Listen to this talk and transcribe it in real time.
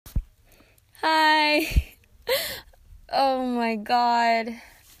Hi. Oh my god.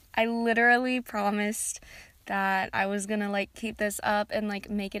 I literally promised that I was gonna keep this up and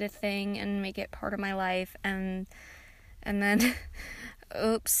make it a thing and make it part of my life, and then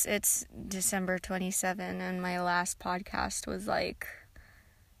oops, it's December 27 and my last podcast was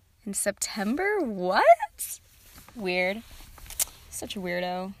in September. What? Weird. Such a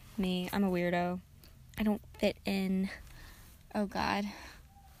weirdo. Me, I'm a weirdo. I don't fit in. Oh god.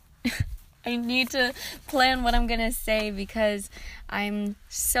 I need to plan what I'm gonna say because I'm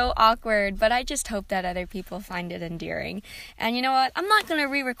so awkward, but I just hope that other people find it endearing. And you know what? I'm not gonna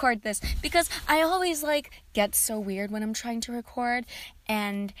re-record this because I always get so weird when I'm trying to record,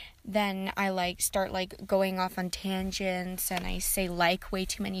 and then I start going off on tangents and I say way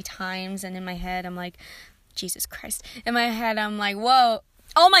too many times, and in my head I'm like, Jesus Christ. In my head I'm like, whoa,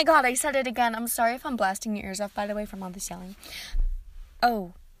 oh my god, I said it again. I'm sorry if I'm blasting your ears off, by the way, from all this yelling.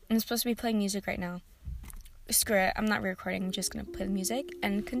 Oh, I'm supposed to be playing music right now. Screw it, I'm not re-recording. I'm just gonna play the music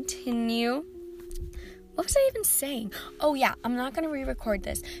and continue. What was I even saying? Oh yeah, I'm not gonna re-record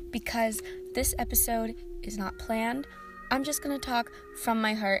this because this episode is not planned. I'm just gonna talk from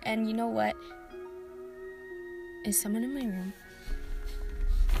my heart, and you know what? Is someone in my room?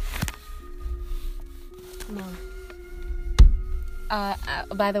 Come on.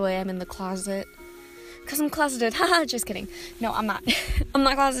 By the way, I'm in the closet. Because I'm closeted. Haha, just kidding. No, I'm not. I'm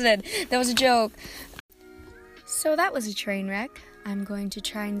not closeted. That was a joke. So that was a train wreck. I'm going to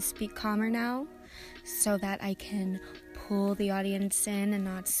try and speak calmer now so that I can pull the audience in and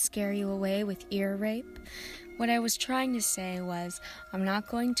not scare you away with ear rape. What I was trying to say was I'm not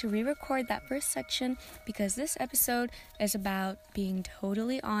going to re-record that first section because this episode is about being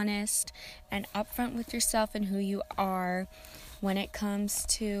totally honest and upfront with yourself and who you are when it comes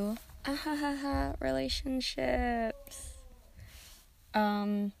to relationships.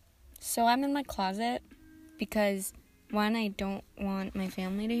 So I'm in my closet because, one, I don't want my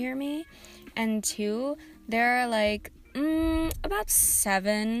family to hear me, and two, there are about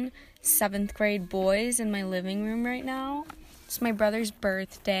 7 7th grade boys in my living room right now. It's my brother's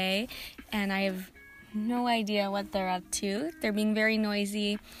birthday, and I have no idea what they're up to. They're being very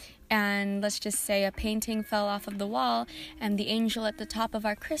noisy. And let's just say a painting fell off of the wall and the angel at the top of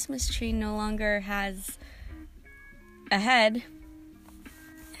our Christmas tree no longer has a head.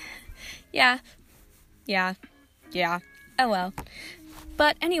 Yeah. Oh well.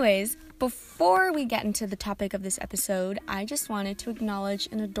 But anyways, before we get into the topic of this episode, I just wanted to acknowledge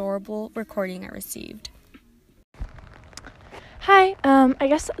an adorable recording I received. Hi, I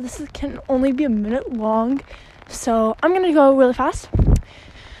guess this can only be a minute long, so I'm gonna go really fast.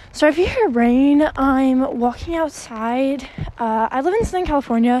 So if you hear rain, I'm walking outside. I live in Southern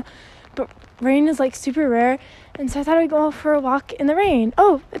California, but rain is super rare, and so I thought I'd go for a walk in the rain.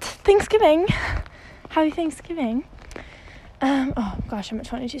 Oh, it's Thanksgiving. Happy Thanksgiving. Oh gosh, I'm at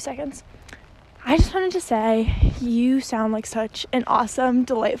 22 seconds. I just wanted to say, you sound like such an awesome,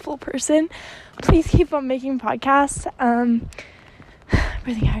 delightful person. Please keep on making podcasts.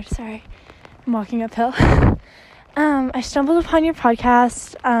 Breathing hard, sorry. I'm walking uphill. I stumbled upon your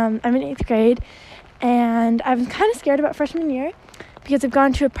podcast. I'm in 8th grade, and I was kind of scared about freshman year because I've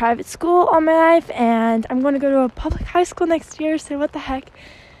gone to a private school all my life, and I'm going to go to a public high school next year, so what the heck.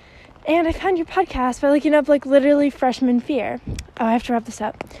 And I found your podcast by looking up literally freshman fear. Oh, I have to wrap this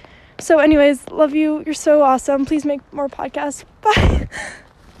up. So anyways, love you. You're so awesome. Please make more podcasts. Bye.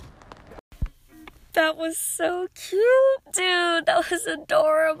 That was so cute, dude. That was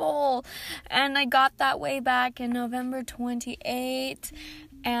adorable. And I got that way back in November 28th.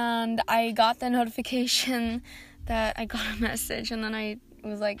 And I got the notification that I got a message. And then I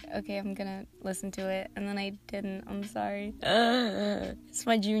was like, okay, I'm gonna listen to it. And then I didn't. I'm sorry. It's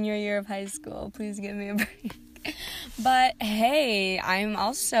my junior year of high school. Please give me a break. But hey, I'm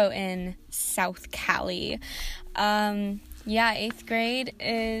also in South Cali. Yeah, 8th grade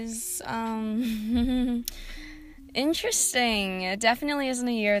is, interesting. It definitely isn't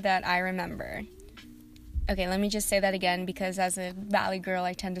a year that I remember. Okay, let me just say that again, because as a Valley girl,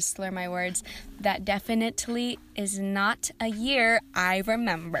 I tend to slur my words. That definitely is not a year I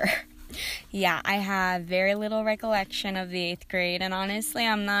remember. Yeah, I have very little recollection of the 8th grade, and honestly,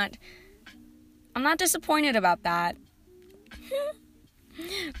 I'm not disappointed about that.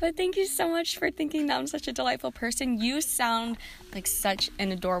 But thank you so much for thinking that I'm such a delightful person. You sound like such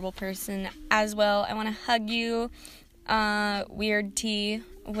an adorable person as well. I want to hug you. Weird T,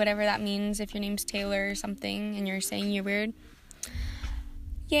 whatever that means, if your name's Taylor or something and you're saying you're weird.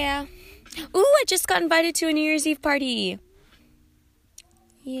 Yeah. Ooh, I just got invited to a New Year's Eve party.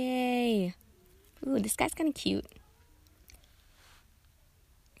 Yay. Ooh, this guy's kind of cute.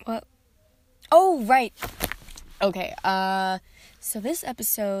 What? Oh, right. Okay, so this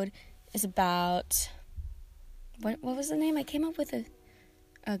episode is about, what was the name? I came up with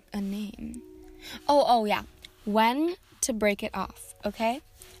a name. Oh, yeah. When to break it off, okay?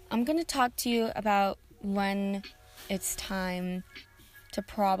 I'm going to talk to you about when it's time to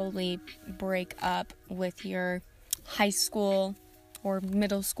probably break up with your high school or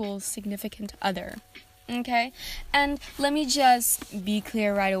middle school significant other, okay? And let me just be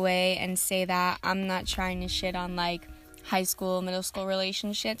clear right away and say that I'm not trying to shit on, like, high school, middle school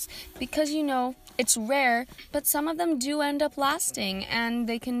relationships, because, it's rare, but some of them do end up lasting, and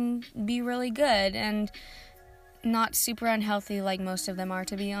they can be really good, and not super unhealthy like most of them are,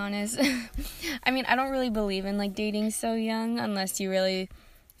 to be honest. I mean, I don't really believe in, like, dating so young unless you really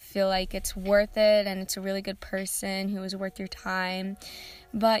feel like it's worth it and it's a really good person who is worth your time.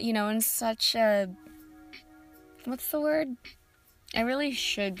 But, in such a... what's the word? I really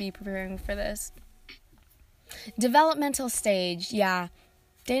should be preparing for this. Developmental stage, yeah.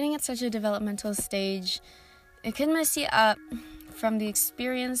 Dating at such a developmental stage, it can mess you up from the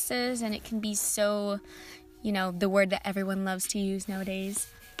experiences, and it can be so... the word that everyone loves to use nowadays,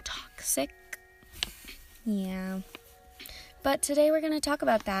 toxic. Yeah. But today we're going to talk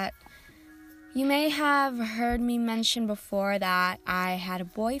about that. You may have heard me mention before that I had a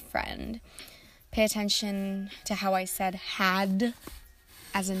boyfriend. Pay attention to how I said had,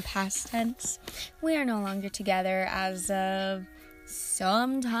 as in past tense. We are no longer together as of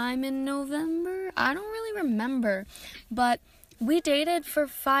sometime in November. I don't really remember. But we dated for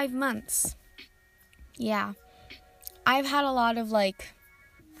 5 months. Yeah, I've had a lot of, like,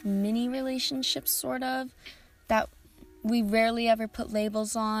 mini relationships, sort of, that we rarely ever put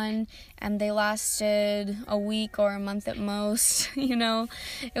labels on, and they lasted a week or a month at most, It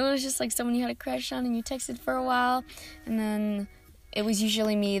was just, like, someone you had a crush on, and you texted for a while, and then it was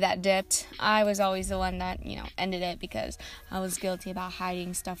usually me that dipped. I was always the one that, ended it because I was guilty about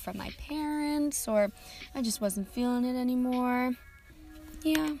hiding stuff from my parents, or I just wasn't feeling it anymore.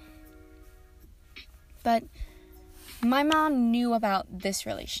 Yeah. But my mom knew about this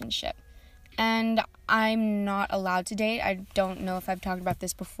relationship, and I'm not allowed to date. I don't know if I've talked about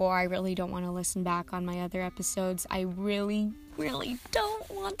this before. I really don't want to listen back on my other episodes. I really, really don't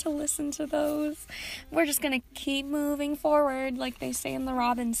want to listen to those. We're just going to keep moving forward, like they say in the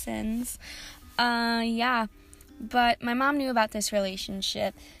Robinsons. Yeah. But my mom knew about this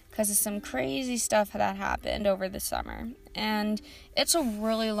relationship because of some crazy stuff that happened over the summer. And it's a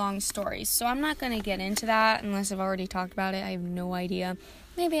really long story, so I'm not going to get into that unless I've already talked about it. I have no idea.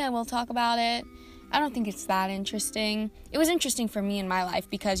 Maybe I will talk about it. I don't think it's that interesting. It was interesting for me in my life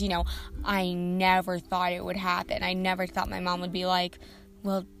because, I never thought it would happen. I never thought my mom would be like,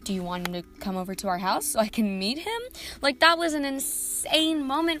 well, do you want him to come over to our house so I can meet him? Like, that was an insane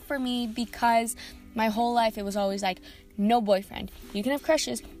moment for me because my whole life it was always like, no boyfriend. You can have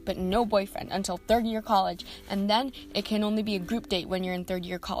crushes, but no boyfriend until third year college. And then it can only be a group date when you're in third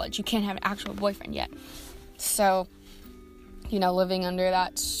year college. You can't have an actual boyfriend yet. So, living under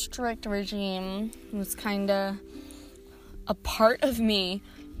that strict regime was kind of a part of me.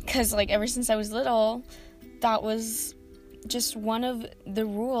 Because, like, ever since I was little, that was just one of the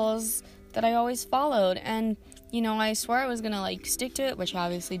rules that I always followed. And, I swore I was going to, like, stick to it, which I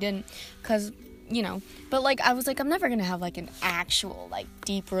obviously didn't. Because... but, like, I was like, I'm never gonna have, like, an actual, like,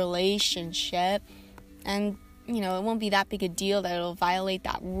 deep relationship, and, it won't be that big a deal that it'll violate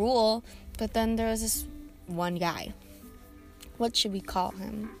that rule. But then there was this one guy. What should we call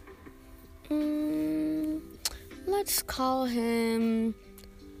him? Let's call him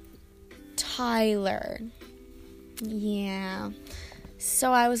Tyler. Yeah.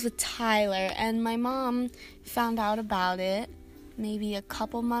 So I was with Tyler, and my mom found out about it maybe a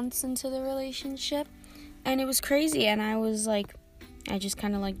couple months into the relationship, and it was crazy. And I was like, I just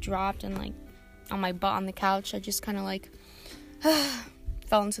kind of, like, dropped and, like, on my butt on the couch. I just kind of, like,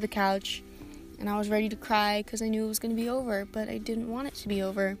 fell into the couch, and I was ready to cry because I knew it was going to be over, but I didn't want it to be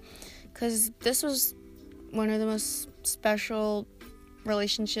over because this was one of the most special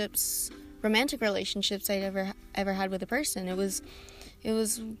romantic relationships I'd ever had with a person. It was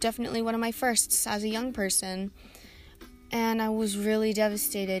definitely one of my firsts as a young person. And I was really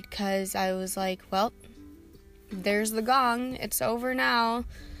devastated because I was like, well, there's the gong. It's over now.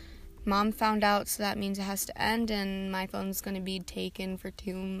 Mom found out, so that means it has to end, and my phone's going to be taken for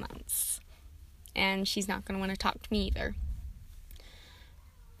 2 months. And she's not going to want to talk to me either.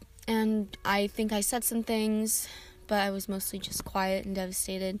 And I think I said some things, but I was mostly just quiet and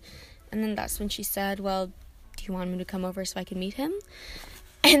devastated. And then that's when she said, well, do you want me to come over so I can meet him?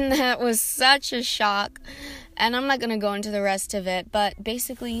 And that was such a shock. And I'm not going to go into the rest of it. But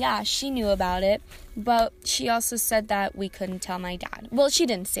basically, yeah, she knew about it. But she also said that we couldn't tell my dad. Well, she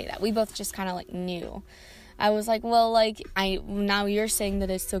didn't say that. We both just kind of, like, knew. I was like, well, like, now you're saying that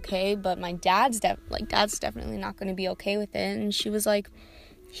it's okay. But my dad's definitely not going to be okay with it. And she was like,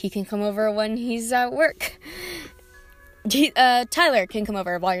 he can come over when he's at work. Tyler can come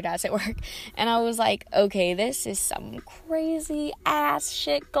over while your dad's at work. And I was like, okay, this is some crazy ass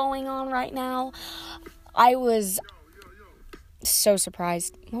shit going on right now. I was so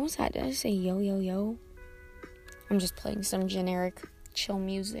surprised. What was that? Did I say yo, yo, yo? I'm just playing some generic chill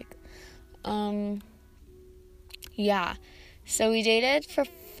music. Yeah. So we dated for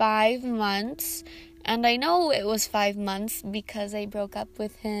 5 months. And I know it was 5 months because I broke up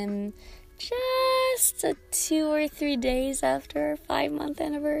with him just 2 or 3 days after our 5-month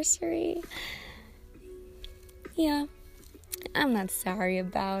anniversary. Yeah, I'm not sorry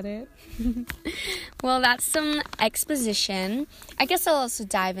about it. Well, that's some exposition. I guess I'll also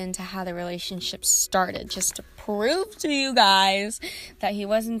dive into how the relationship started, just to prove to you guys that he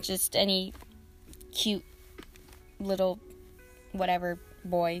wasn't just any cute little whatever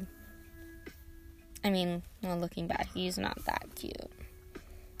boy. I mean, well, looking back, he's not that cute.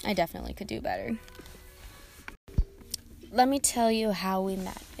 I definitely could do better. Let me tell you how we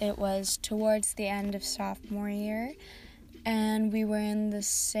met. It was towards the end of sophomore year, and we were in the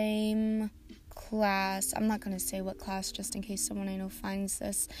same class. I'm not going to say what class just in case someone I know finds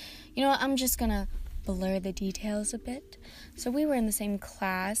this. You know what? I'm just going to blur the details a bit. So we were in the same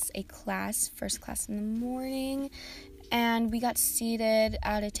class, first class in the morning, and we got seated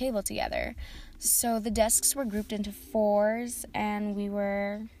at a table together. So the desks were grouped into 4s, and we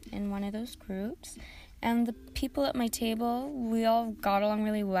were in one of those groups. And the people at my table, we all got along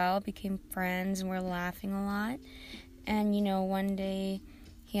really well, became friends, and were laughing a lot. And, one day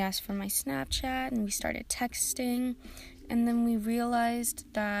he asked for my Snapchat, and we started texting. And then we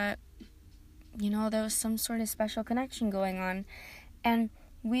realized that, there was some sort of special connection going on. And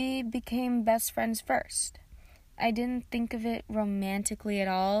we became best friends first. I didn't think of it romantically at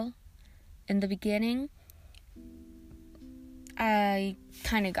all. In the beginning, I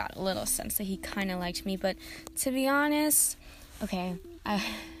kind of got a little sense that he kind of liked me, but to be honest, I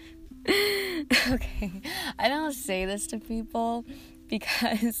don't say this to people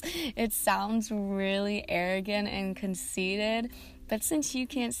because it sounds really arrogant and conceited, but since you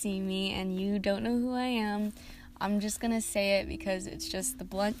can't see me and you don't know who I am, I'm just gonna say it because it's just the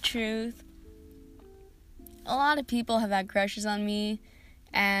blunt truth. A lot of people have had crushes on me,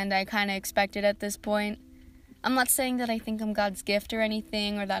 and I kind of expect it at this point. I'm not saying that I think I'm God's gift or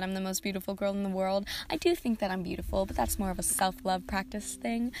anything, or that I'm the most beautiful girl in the world. I do think that I'm beautiful, but that's more of a self-love practice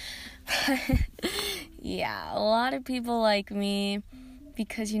thing. Yeah, a lot of people like me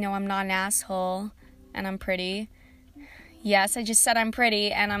because, I'm not an asshole, and I'm pretty. Yes, I just said I'm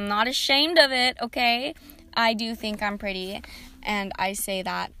pretty, and I'm not ashamed of it, okay? I do think I'm pretty, and I say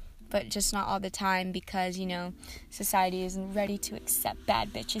that. But just not all the time because, society isn't ready to accept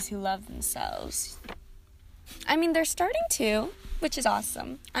bad bitches who love themselves. I mean, they're starting to, which is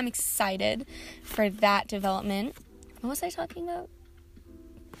awesome. I'm excited for that development. What was I talking about?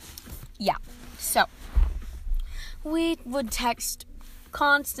 Yeah, so we would text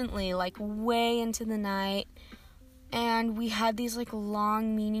constantly, like way into the night. And we had these,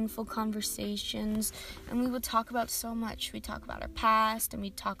 long, meaningful conversations. And we would talk about so much. We'd talk about our past, and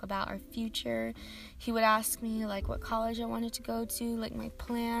we'd talk about our future. He would ask me, what college I wanted to go to, my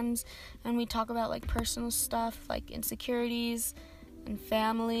plans. And we'd talk about, personal stuff, insecurities and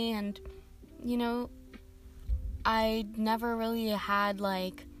family. And, I never really had,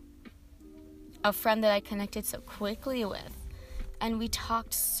 a friend that I connected so quickly with. And we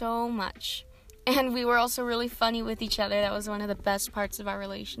talked so much. And we were also really funny with each other. That was one of the best parts of our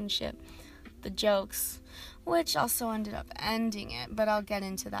relationship. The jokes, which also ended up ending it, but I'll get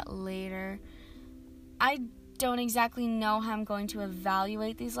into that later. I don't exactly know how I'm going to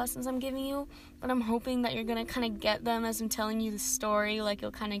evaluate these lessons I'm giving you, but I'm hoping that you're going to kind of get them as I'm telling you the story,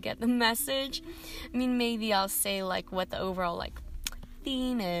 you'll kind of get the message. I mean, maybe I'll say, what the overall,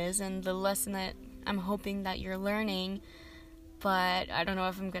 theme is and the lesson that I'm hoping that you're learning. But I don't know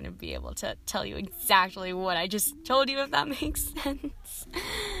if I'm going to be able to tell you exactly what I just told you, if that makes sense.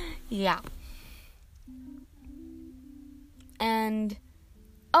 Yeah. And,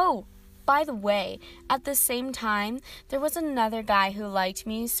 by the way, at the same time, there was another guy who liked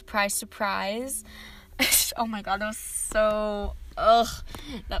me. Surprise, surprise. Oh my god, that was so...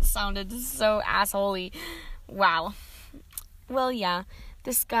 that sounded so assholey. Wow. Well, yeah,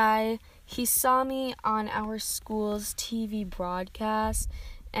 this guy... he saw me on our school's TV broadcast,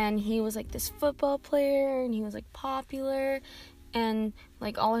 and he was like this football player, and he was like popular, and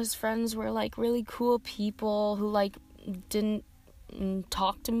like all his friends were like really cool people who like didn't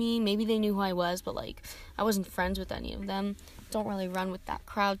talk to me. Maybe they knew who I was, but like I wasn't friends with any of them. Don't really run with that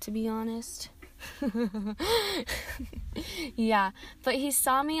crowd, to be honest. Yeah, but he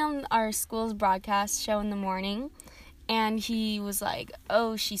saw me on our school's broadcast show in the morning, and he was like,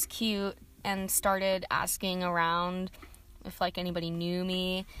 oh, she's cute, and started asking around if like anybody knew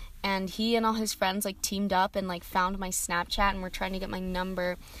me. And he and all his friends like teamed up and like found my Snapchat and were trying to get my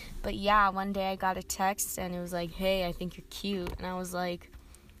number. But yeah, one day I got a text and it was like, hey, I think you're cute. And I was like,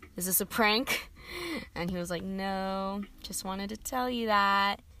 is this a prank? And he was like, no, just wanted to tell you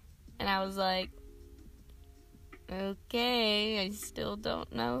that. And I was like, okay, I still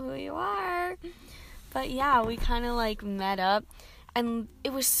don't know who you are. But yeah, we kind of like met up, and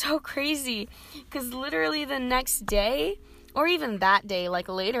it was so crazy because literally the next day, or even that day, like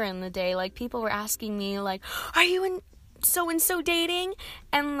later in the day, like people were asking me like, are you and so dating?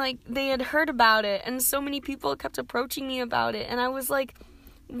 And like they had heard about it, and so many people kept approaching me about it, and I was like,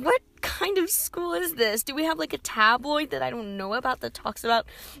 what kind of school is this? Do we have like a tabloid that I don't know about that talks about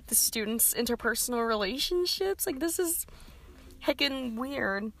the students' interpersonal relationships? Like, this is heckin'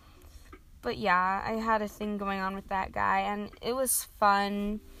 weird. But yeah, I had a thing going on with that guy, and it was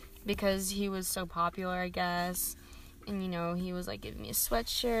fun because he was so popular, I guess. And, you know, he was like giving me a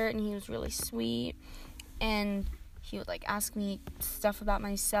sweatshirt, and he was really sweet. And he would like ask me stuff about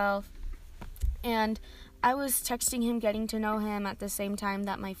myself. And I was texting him, getting to know him at the same time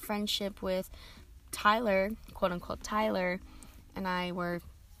that my friendship with Tyler, quote-unquote Tyler, and I were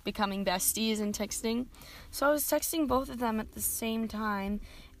becoming besties and texting. So I was texting both of them at the same time,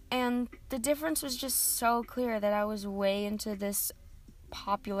 and the difference was just so clear that I was way into this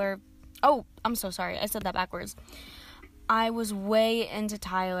popular... Oh, I'm so sorry. I said that backwards. I was way into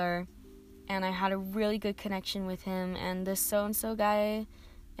Tyler, and I had a really good connection with him, and this so-and-so guy,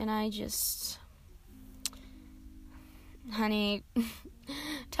 and I just... Honey,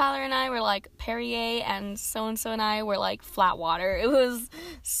 Tyler and I were like Perrier, and so-and-so and I were like flat water. It was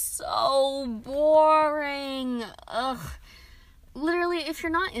so boring. Ugh. Literally, if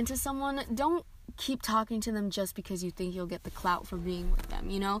you're not into someone, don't keep talking to them just because you think you'll get the clout for being with them,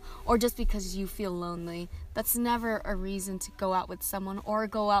 you know? Or just because you feel lonely. That's never a reason to go out with someone or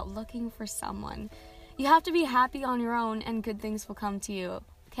go out looking for someone. You have to be happy on your own, and good things will come to you,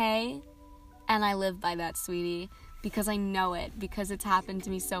 okay? And I live by that, sweetie. Because I know it, because it's happened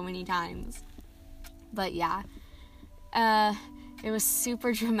to me so many times. But yeah, it was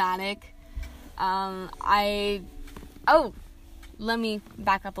super dramatic. Let me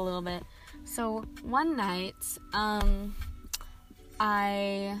back up a little bit. So one night,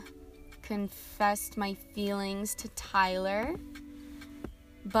 I confessed my feelings to Tyler,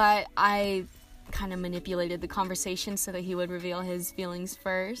 but I kind of manipulated the conversation so that he would reveal his feelings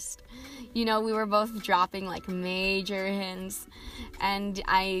first. You know, we were both dropping like major hints, and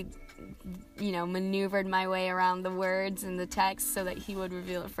I, you know, maneuvered my way around the words in the text so that he would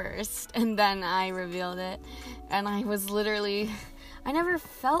reveal it first, and then I revealed it. And I was literally, I never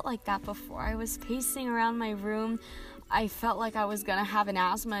felt like that before. I was pacing around my room. I felt like I was gonna have an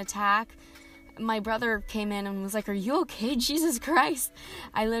asthma attack. My brother came in and was like, are you okay? Jesus Christ.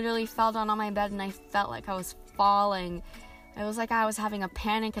 I literally fell down on my bed, and I felt like I was falling. It was like I was having a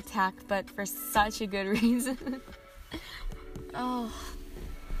panic attack, but for such a good reason. Oh,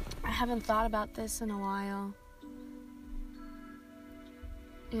 I haven't thought about this in a while.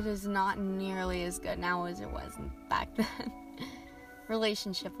 It is not nearly as good now as it was back then.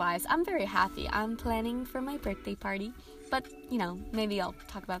 Relationship-wise, I'm very happy. I'm planning for my birthday party. But, you know, maybe I'll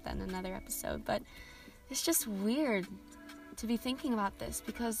talk about that in another episode. But it's just weird to be thinking about this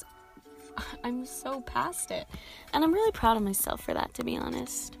because I'm so past it. And I'm really proud of myself for that, to be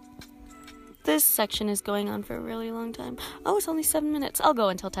honest. This section is going on for a really long time. Oh, it's only 7 minutes. I'll go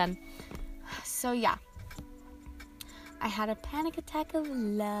until 10. So, yeah. I had a panic attack of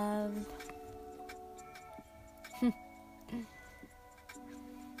love.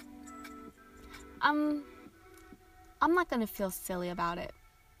 I'm not going to feel silly about it.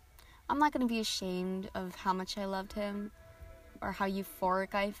 I'm not going to be ashamed of how much I loved him or how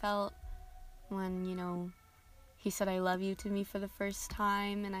euphoric I felt when, you know, he said I love you to me for the first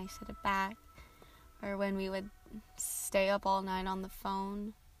time and I said it back, or when we would stay up all night on the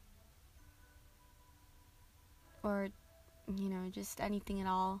phone, or, you know, just anything at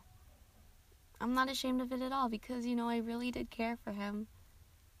all. I'm not ashamed of it at all because, you know, I really did care for him.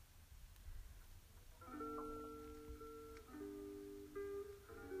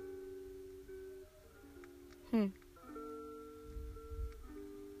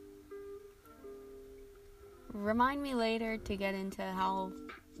 remind me later to get into how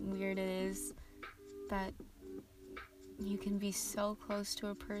weird it is that you can be so close to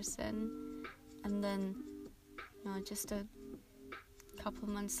a person and then, just a couple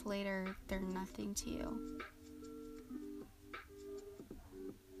months later, they're nothing to you.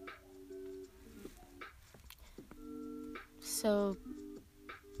 So,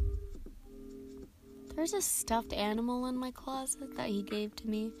 there's a stuffed animal in my closet that he gave to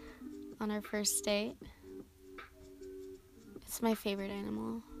me on our first date. It's my favorite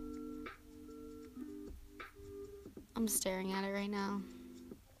animal. I'm staring at it right now.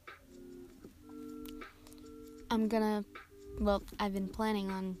 I've been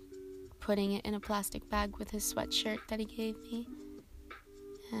planning on putting it in a plastic bag with his sweatshirt that he gave me.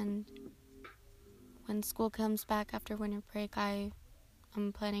 And when school comes back after winter break, I'm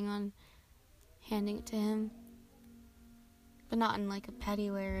planning on handing it to him. But not in like a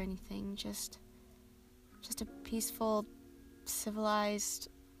petty way or anything, just a peaceful, civilized,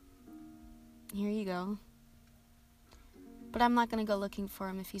 here you go. But I'm not going to go looking for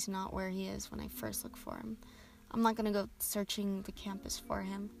him if he's not where he is when I first look for him. I'm not going to go searching the campus for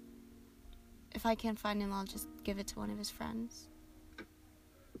him. If I can't find him, I'll just give it to one of his friends.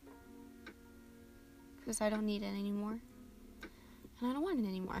 Because I don't need it anymore. And I don't want it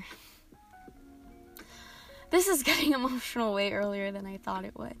anymore. This is getting emotional way earlier than I thought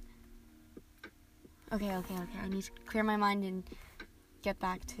it would. Okay. I need to clear my mind and get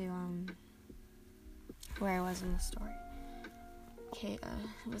back to where I was in the story. Okay,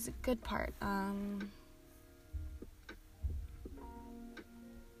 it was a good part.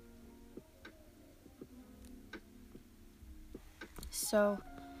 So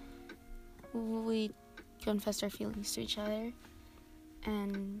we confessed our feelings to each other,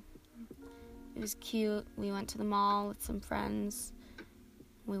 and it was cute. We went to the mall with some friends.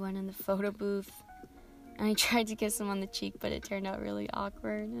 We went in the photo booth, and I tried to kiss him on the cheek, but it turned out really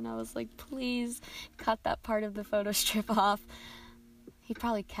awkward, and I was like, please cut that part of the photo strip off. He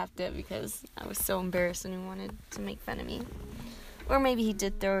probably kept it because I was so embarrassed and he wanted to make fun of me. Or maybe he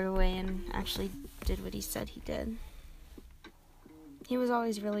did throw it away and actually did what he said he did. He was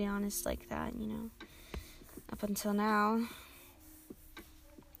always really honest like that, up until now.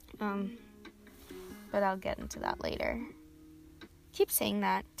 But I'll get into that later. Keep saying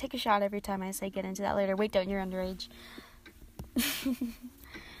that. Take a shot every time I say get into that later. Wait, don't, you're underage.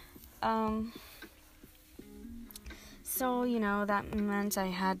 So, that meant I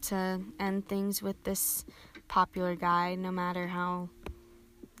had to end things with this popular guy, no matter how,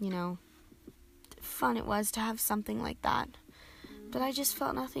 fun it was to have something like that. But I just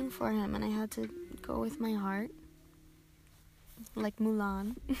felt nothing for him, and I had to go with my heart. Like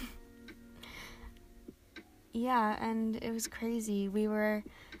Mulan. Yeah, and it was crazy. We were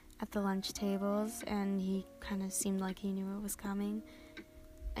at the lunch tables, and he kind of seemed like he knew it was coming.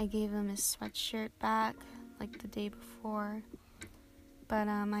 I gave him his sweatshirt back, like the day before. But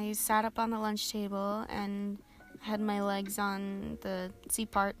I sat up on the lunch table and had my legs on the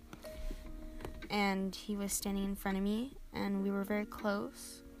seat part, and he was standing in front of me, and we were very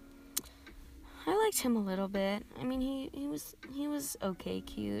close. I liked him a little bit. I mean, he was okay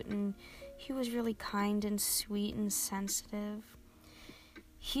cute, and he was really kind and sweet and sensitive.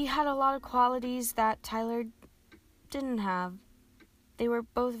 He had a lot of qualities that Tyler didn't have. They were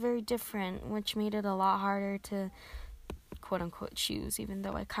both very different, which made it a lot harder to quote-unquote choose, even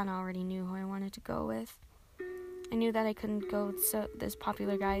though I kind of already knew who I wanted to go with. I knew that I couldn't go with this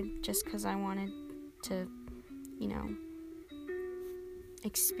popular guy just because I wanted to,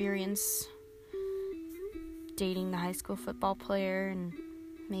 experience dating the high school football player and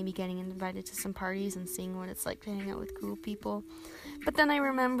maybe getting invited to some parties and seeing what it's like to hang out with cool people. But then I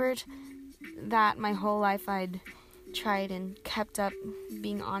remembered that my whole life I'd tried and kept up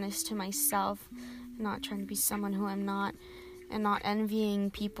being honest to myself, not trying to be someone who I'm not, and not envying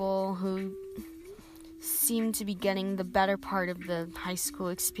people who seem to be getting the better part of the high school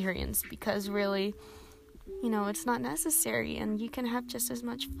experience, because really, it's not necessary, and you can have just as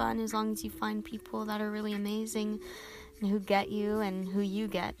much fun as long as you find people that are really amazing and who get you and who you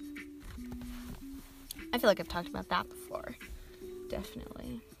get. I feel like I've talked about that before,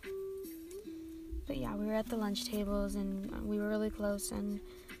 definitely. But yeah, we were at the lunch tables, and we were really close, and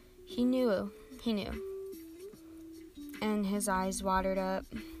he knew, and his eyes watered up,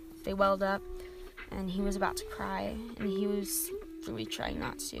 they welled up, and he was about to cry, and he was really trying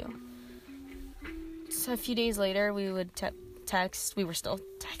not to. So a few days later, we would text. We were still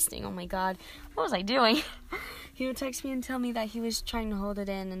texting. Oh my god, what was I doing? He would text me and tell me that he was trying to hold it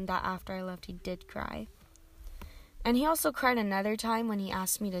in, and that after I left, he did cry. And he also cried another time when he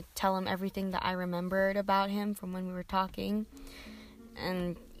asked me to tell him everything that I remembered about him from when we were talking.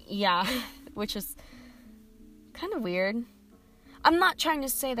 And yeah, which is kind of weird. I'm not trying to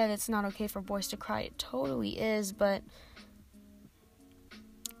say that it's not okay for boys to cry. It totally is, but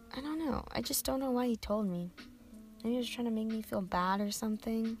I don't know. I just don't know why he told me. Maybe he was trying to make me feel bad or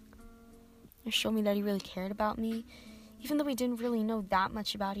something. Or show me that he really cared about me. Even though we didn't really know that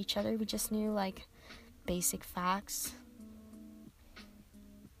much about each other, we just knew, like, basic facts.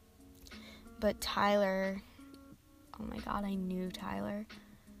 But Tyler, oh my god, I knew Tyler.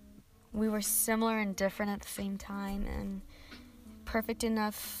 We were similar and different at the same time, and perfect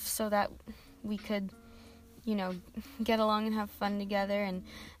enough so that we could, get along and have fun together, and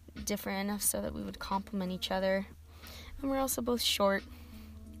different enough so that we would complement each other. And we're also both short,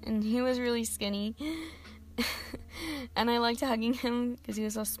 and he was really skinny. And I liked hugging him because he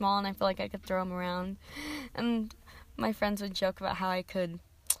was so small, and I feel like I could throw him around. And my friends would joke about how I could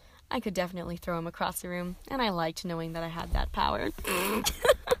definitely throw him across the room, and I liked knowing that I had that power.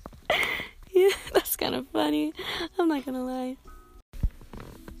 Yeah, that's kind of funny. I'm not gonna lie.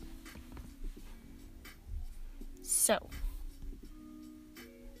 So,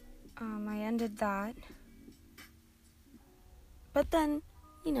 I ended that. But then,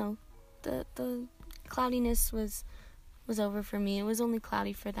 the cloudiness was over for me. It was only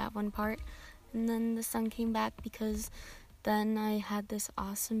cloudy for that one part. And then the sun came back because then I had this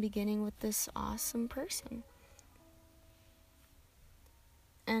awesome beginning with this awesome person.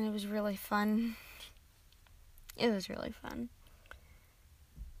 And it was really fun. It was really fun.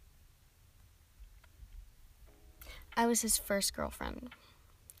 I was his first girlfriend.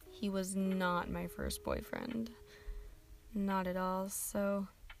 He was not my first boyfriend. Not at all. So,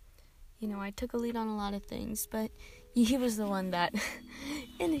 I took a lead on a lot of things, but he was the one that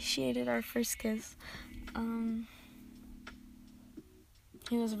initiated our first kiss.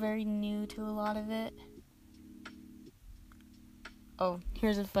 He was very new to a lot of it. Oh,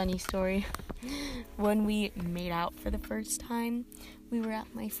 here's a funny story. When we made out for the first time, we were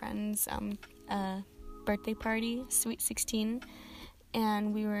at my friend's birthday party, Sweet 16,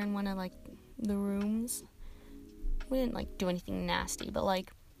 and we were in one of, the rooms. We didn't, do anything nasty, but,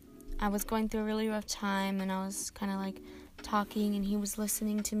 I was going through a really rough time, and I was kind of, talking, and he was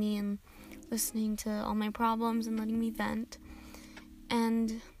listening to me and listening to all my problems and letting me vent.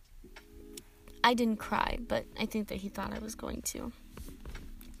 And I didn't cry, but I think that he thought I was going to.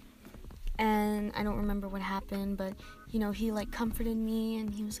 And I don't remember what happened, but, he, comforted me,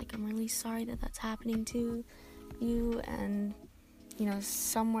 and he was like, I'm really sorry that that's happening to you. And,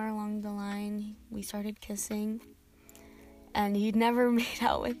 somewhere along the line, we started kissing. And he'd never made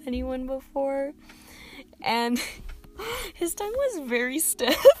out with anyone before. And his tongue was very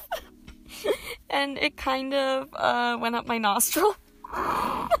stiff. And it kind of went up my nostril.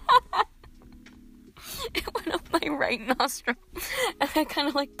 It went up my right nostril. And I kind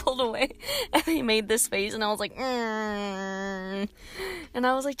of pulled away. And he made this face. And I was like, And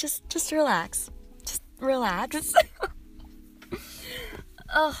I was like, just relax. Just relax.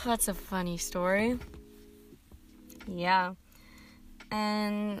 Oh, that's a funny story. Yeah.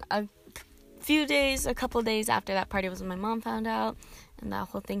 And a couple days after that party was when my mom found out, and that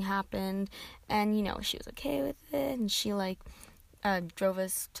whole thing happened. And, she was okay with it, and she, drove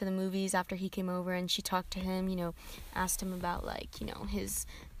us to the movies after he came over, and she talked to him, asked him about, his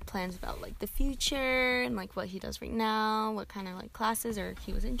plans about, the future, and, what he does right now, what kind of, classes or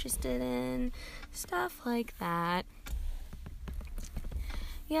he was interested in, stuff like that.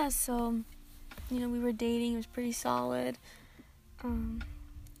 Yeah, so, we were dating. It was pretty solid.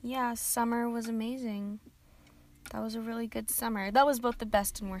 Yeah, summer was amazing. That was a really good summer. That was both the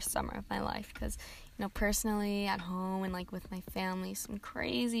best and worst summer of my life, because, personally, at home and, with my family, some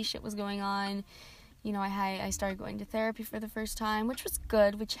crazy shit was going on. I started going to therapy for the first time, which was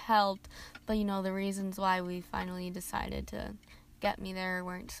good, which helped, but, the reasons why we finally decided to get me there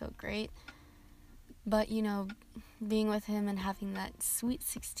weren't so great. But, being with him and having that Sweet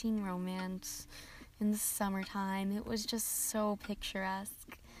 16 romance in the summertime, it was just so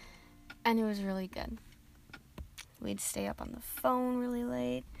picturesque, and it was really good. We'd stay up on the phone really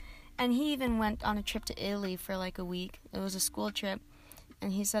late, and he even went on a trip to Italy for a week. It was a school trip,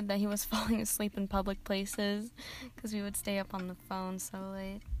 and he said that he was falling asleep in public places because we would stay up on the phone so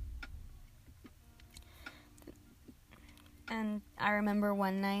late. And I remember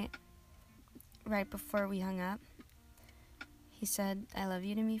one night, right before we hung up, he said, I love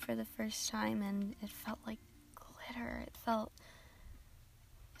you to me for the first time, and it felt like glitter. It felt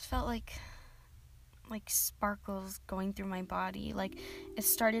like like sparkles going through my body. Like it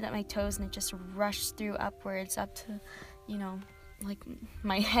started at my toes and it just rushed through upwards up to, like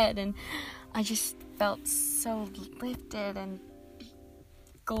my head, and I just felt so lifted and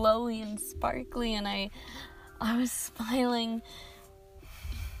glowy and sparkly, and I was smiling.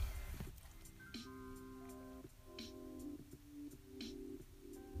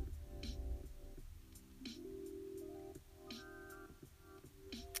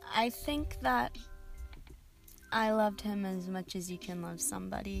 I think that I loved him as much as you can love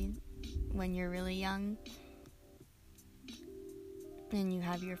somebody when you're really young and you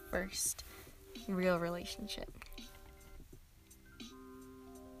have your first real relationship.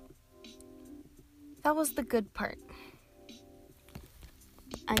 That was the good part.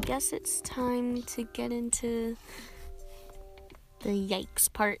 I guess it's time to get into the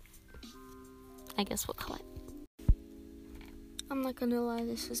yikes part. I guess we'll call it. I'm not gonna lie,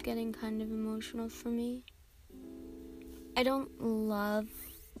 this is getting kind of emotional for me. I don't love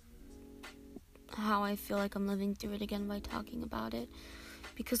how I feel like I'm living through it again by talking about it,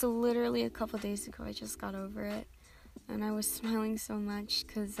 because literally a couple days ago I just got over it, and I was smiling so much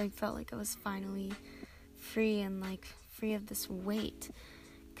because I felt like I was finally free and like free of this weight,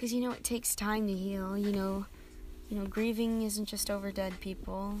 because it takes time to heal. Grieving isn't just over dead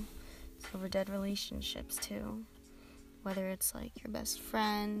people, it's over dead relationships too, whether it's like your best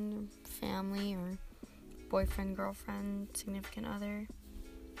friend, family, or boyfriend, girlfriend, significant other.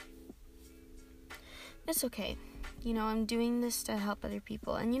 It's okay. I'm doing this to help other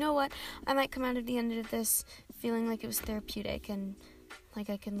people. And you know what? I might come out of the end of this feeling like it was therapeutic and like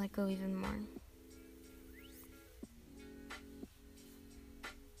I can let go even more.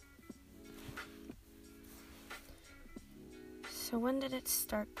 So when did it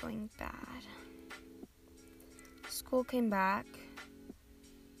start going bad? School came back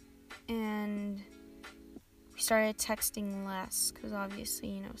and we started texting less because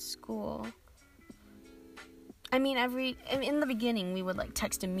obviously, school. In the beginning, we would,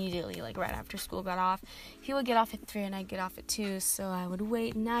 text immediately, right after school got off. He would get off at 3 and I'd get off at 2, so I would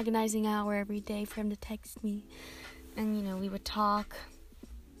wait an agonizing hour every day for him to text me. And, we would talk.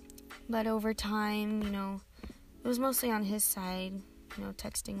 But over time, it was mostly on his side,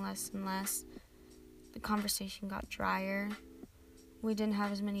 texting less and less. The conversation got drier. We didn't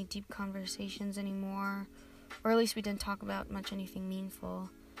have as many deep conversations anymore, or at least we didn't talk about much anything meaningful.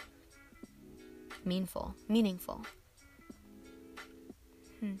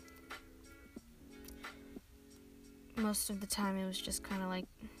 Most of the time it was just kind of like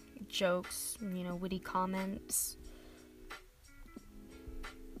jokes, witty comments.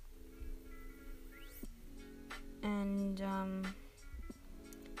 And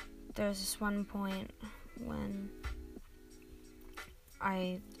there was this one point when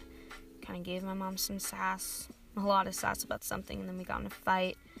I kind of gave my mom some sass, a lot of sass about something, and then we got in a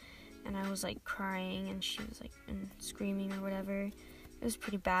fight, and I was crying, and she was and screaming or whatever. It was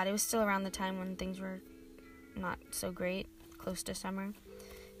pretty bad. It was still around the time when things were not so great, close to summer.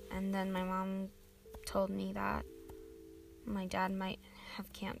 And then my mom told me that my dad might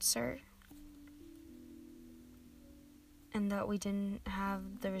have cancer, and that we didn't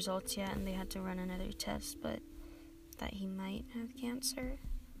have the results yet and they had to run another test, but that he might have cancer.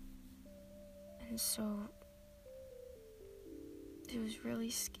 And so it was really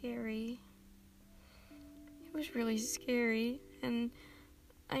scary. And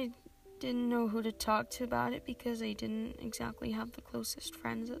I didn't know who to talk to about it because I didn't exactly have the closest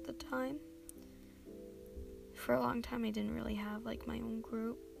friends at the time. For a long time I didn't really have my own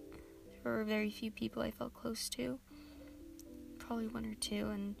group. There were very few people I felt close to. Probably one or two,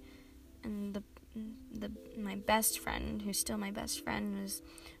 and my best friend, who's still my best friend, was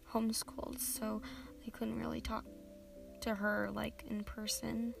homeschooled, so I couldn't really talk to her in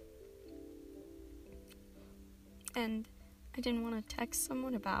person. And I didn't want to text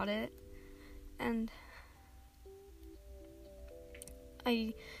someone about it, and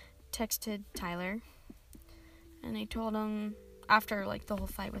I texted Tyler, and I told him after the whole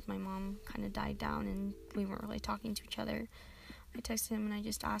fight with my mom kind of died down and we weren't really talking to each other. I texted him and I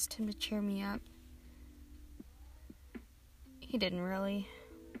just asked him to cheer me up. He didn't really.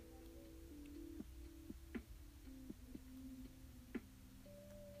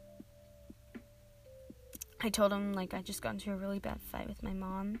 I told him I just got into a really bad fight with my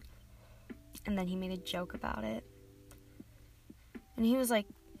mom, and then he made a joke about it. And he was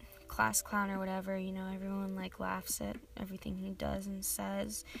class clown or whatever, everyone laughs at everything he does and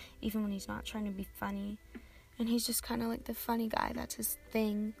says, even when he's not trying to be funny. And he's just kind of the funny guy, that's his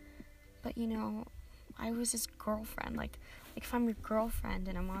thing. But I was his girlfriend. If I'm your girlfriend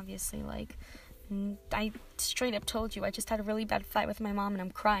and I'm obviously I straight up told you I just had a really bad fight with my mom and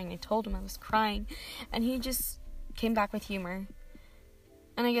I'm crying. I told him I was crying, and he just came back with humor.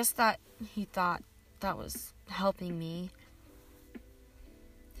 And I guess that he thought that was helping me.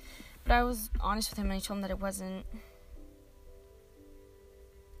 But I was honest with him and I told him that it wasn't.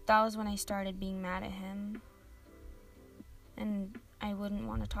 That was when I started being mad at him. And I wouldn't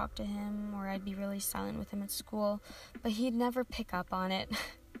want to talk to him, or I'd be really silent with him at school. But he'd never pick up on it.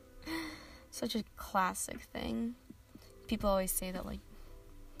 Such a classic thing. People always say that, like,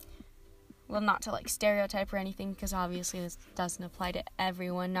 well, not to, like, stereotype or anything, because obviously this doesn't apply to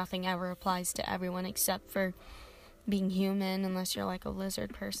everyone. Nothing ever applies to everyone except for being human, unless you're, like, a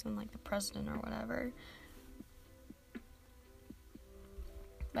lizard person, like the president or whatever.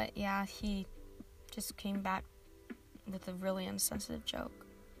 But, yeah, he just came back with a really insensitive joke.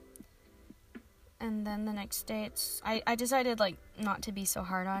 And then the next day, I decided, like, not to be so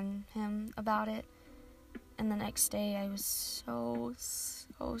hard on him about it. And the next day, I was so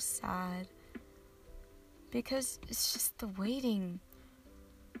sad. Because it's just the waiting.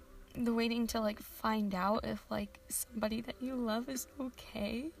 The waiting to, like, find out if, like, somebody that you love is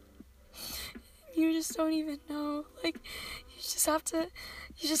okay. You just don't even know. Like, you just have to,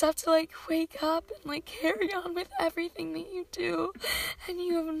 like, wake up and, like, carry on with everything that you do. And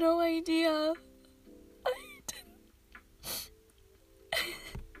you have no idea.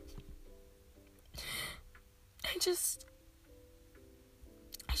 I just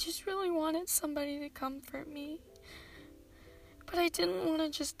really wanted somebody to comfort me. But I didn't want to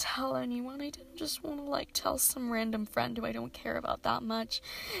just tell anyone. I didn't just want to, like, tell some random friend who I don't care about that much,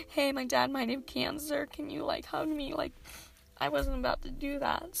 hey, my dad might have cancer, can you, like, hug me? Like, I wasn't about to do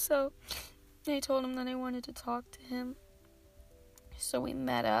that. So I told him that I wanted to talk to him. So we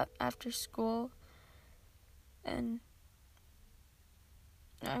met up after school, and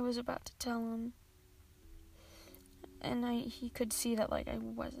I was about to tell him. And he could see that, like, I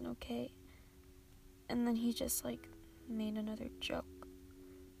wasn't okay. And then he just, like, made another joke.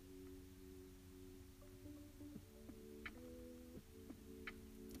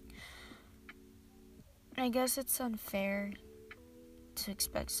 I guess it's unfair to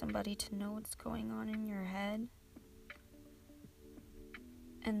expect somebody to know what's going on in your head,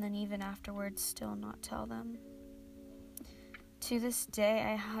 and then even afterwards still not tell them. To this day,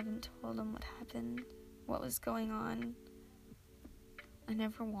 I haven't told them what happened, what was going on. I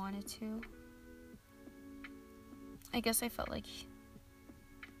never wanted to. I guess I felt like he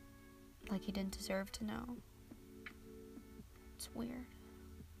didn't deserve to know. It's weird.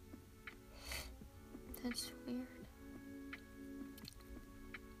 It's weird.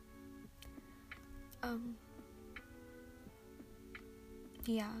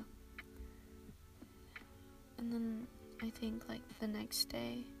 Yeah. And then I think, like, the next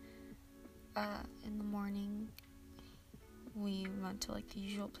day, in the morning, we went to, like, the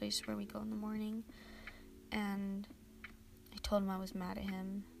usual place where we go in the morning, and I told him I was mad at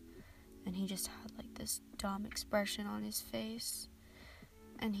him, and he just had, like, this dumb expression on his face,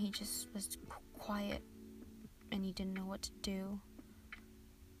 and he just was quiet, and he didn't know what to do,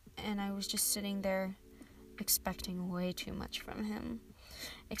 and I was just sitting there expecting way too much from him,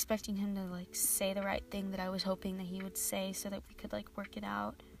 expecting him to, like, say the right thing that I was hoping that he would say so that we could, like, work it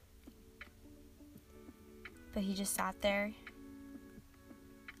out. But he just sat there,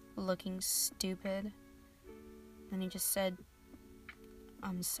 looking stupid, and he just said,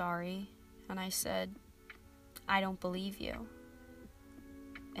 "I'm sorry," and I said, "I don't believe you,"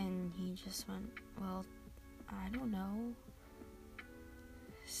 and he just went, "Well, I don't know,"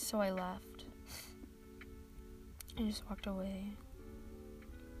 so I left. I just walked away.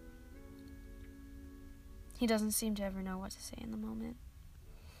 He doesn't seem to ever know what to say in the moment.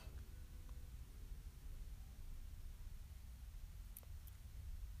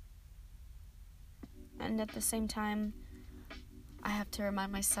 And at the same time, I have to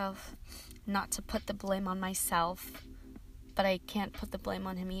remind myself not to put the blame on myself, but I can't put the blame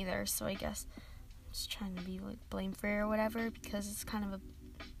on him either, so I guess I'm just trying to be, like, blame-free or whatever, because it's kind of a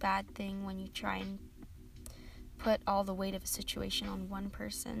bad thing when you try and put all the weight of a situation on one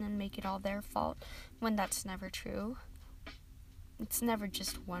person and make it all their fault, when that's never true. It's never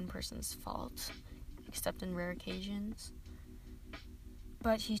just one person's fault, except in rare occasions.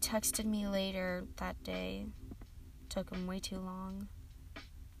 But he texted me later that day. Took him way too long.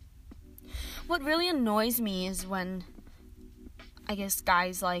 What really annoys me is when, I guess,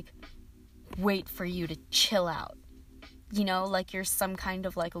 guys, like, wait for you to chill out. You know, like you're some kind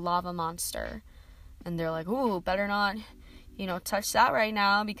of, like, lava monster. And they're like, ooh, better not, touch that right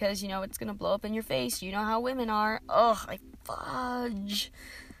now because, it's gonna blow up in your face. You know how women are. Ugh, I fudge.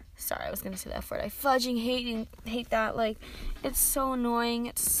 Sorry, I was gonna say the F word. I fudging hate that. Like, it's so annoying.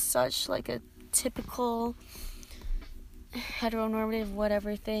 It's such, like, a typical heteronormative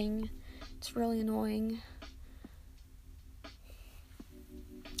whatever thing. It's really annoying.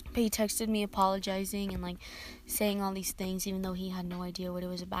 But he texted me apologizing and, like, saying all these things even though he had no idea what it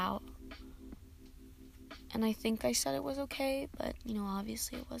was about. And I think I said it was okay, but, you know,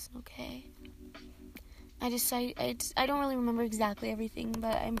 obviously it wasn't okay. I don't really remember exactly everything,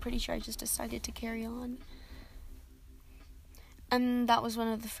 but I'm pretty sure I just decided to carry on. And that was one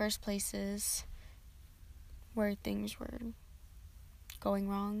of the first places where things were going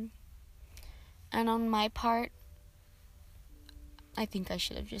wrong. And on my part, I think I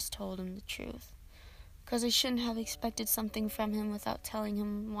should have just told him the truth. Because I shouldn't have expected something from him without telling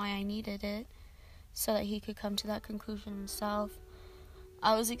him why I needed it, so that he could come to that conclusion himself.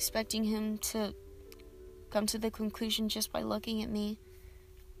 I was expecting him to come to the conclusion just by looking at me,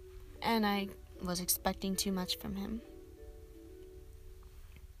 and I was expecting too much from him.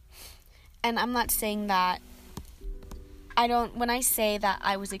 And I'm not saying that when I say that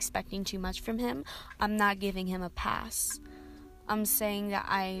I was expecting too much from him, I'm not giving him a pass. I'm saying that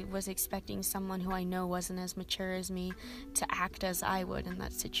I was expecting someone who I know wasn't as mature as me to act as I would in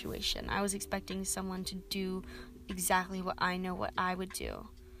that situation. I was expecting someone to do exactly what I know what I would do.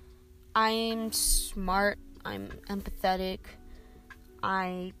 I'm smart, I'm empathetic,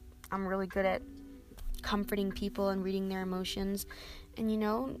 I'm really good at comforting people and reading their emotions. And, you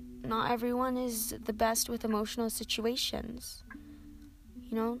know, not everyone is the best with emotional situations,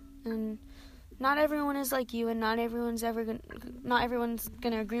 you know, and not everyone is like you, and not everyone's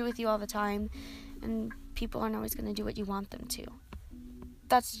gonna agree with you all the time, and people aren't always gonna do what you want them to.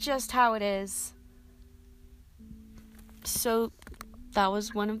 That's just how it is. So that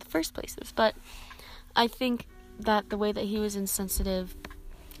was one of the first places, but I think that the way that he was insensitive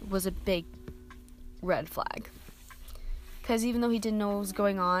was a big red flag. Because even though he didn't know what was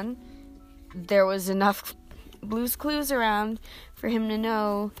going on, there was enough Blue's Clues around for him to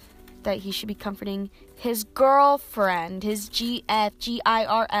know that he should be comforting his girlfriend, his girlfriend. I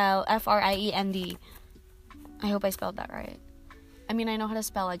hope I spelled that right. I mean, I know how to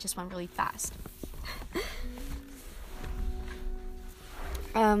spell, I just went really fast.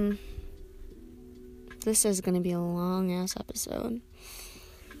 This is gonna be a long-ass episode.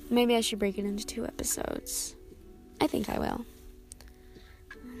 Maybe I should break it into 2 episodes. I think I will.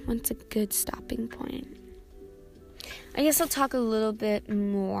 What's a good stopping point? I guess I'll talk a little bit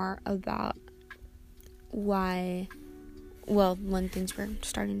more about when things were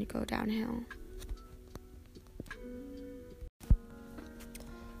starting to go downhill.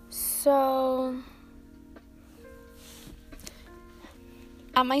 So,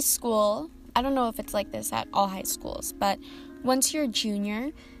 at my school, I don't know if it's like this at all high schools, but once you're a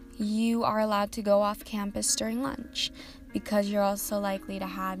junior, you are allowed to go off campus during lunch, because you're also likely to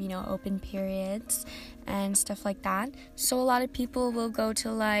have, open periods and stuff like that. So a lot of people will go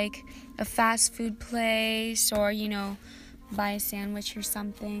to, like, a fast food place or, buy a sandwich or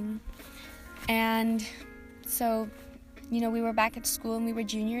something. And so, we were back at school and we were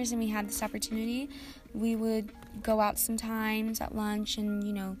juniors and we had this opportunity. We would go out sometimes at lunch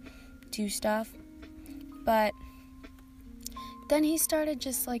and, do stuff. But then he started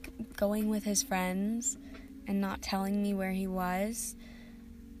just, going with his friends and not telling me where he was.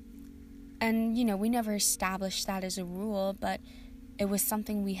 And, we never established that as a rule, but it was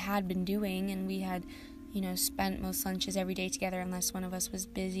something we had been doing, and we had, spent most lunches every day together unless one of us was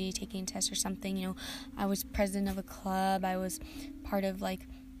busy taking tests or something. I was president of a club. I was part of,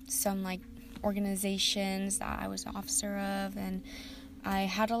 some, organizations that I was an officer of, and I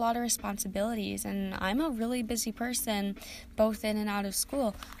had a lot of responsibilities, and I'm a really busy person, both in and out of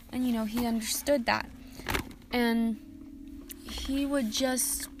school, and, he understood that. And he would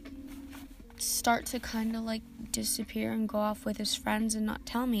just start to kind of, disappear and go off with his friends and not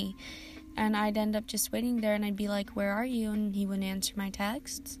tell me. And I'd end up just waiting there, and I'd be like, "Where are you?" And he wouldn't answer my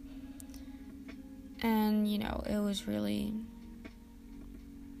texts. And, it was really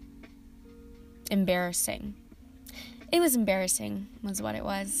embarrassing. It was embarrassing, was what it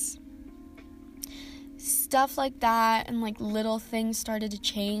was. Stuff like that, and, little things started to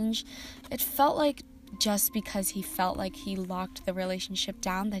change. It felt like just because he felt like he locked the relationship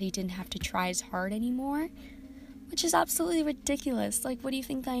down, that he didn't have to try as hard anymore, which is absolutely ridiculous. What do you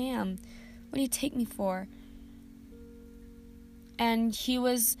think I am? What do you take me for? And he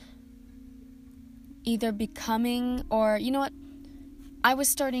was either becoming, or, you know what? I was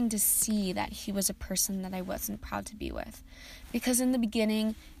starting to see that he was a person that I wasn't proud to be with. Because in the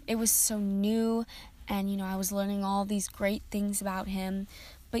beginning, it was so new, and, I was learning all these great things about him.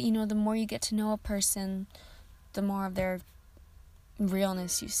 But, the more you get to know a person, the more of their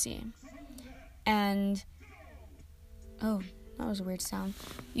realness you see. And, oh, that was a weird sound.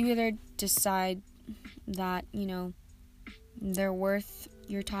 You either decide that, they're worth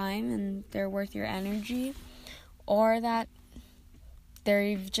your time and they're worth your energy, or that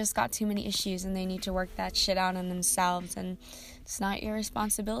they've just got too many issues and they need to work that shit out on themselves, and it's not your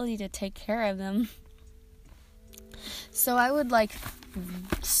responsibility to take care of them. So I would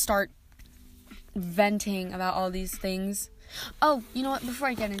start venting about all these things. Oh, you know what? Before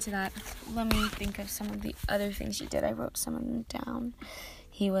I get into that, let me think of some of the other things he did. I wrote some of them down.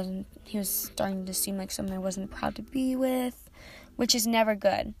 He was starting to seem like someone I wasn't proud to be with, which is never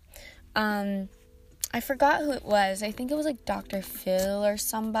good. I forgot who it was. I think it was Dr. Phil or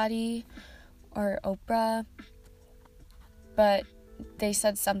somebody, or Oprah. But they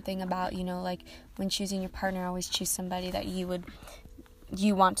said something about, when choosing your partner, always choose somebody that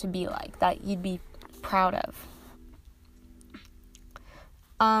you want to be like, that you'd be proud of.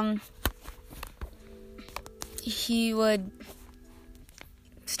 He would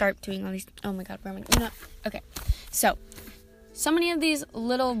start doing all these, oh my god, where am I? Okay, so many of these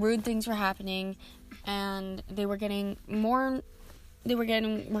little rude things were happening, and they were getting worse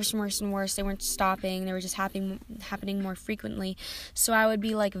and worse and worse. They weren't stopping. They were just happening more frequently. So I would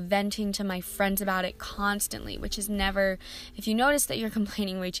be venting to my friends about it constantly, which is never, if you notice that you're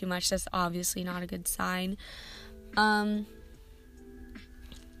complaining way too much, that's obviously not a good sign.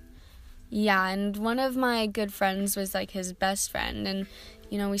 Yeah, and one of my good friends was his best friend, and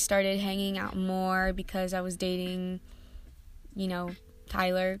we started hanging out more because I was dating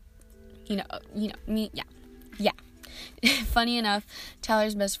Tyler, me, yeah. Funny enough,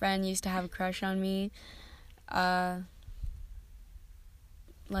 Tyler's best friend used to have a crush on me,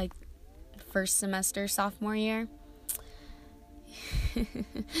 first semester, sophomore year.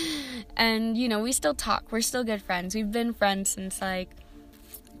 And, we still talk. We're still good friends. We've been friends since,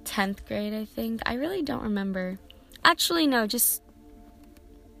 10th grade, I think. I really don't remember. Actually, no, just...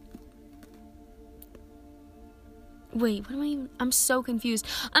 Wait, I'm so confused.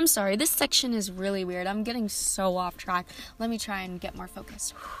 I'm sorry, this section is really weird. I'm getting so off track. Let me try and get more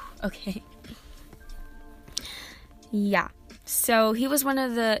focused. Okay. Yeah. So he was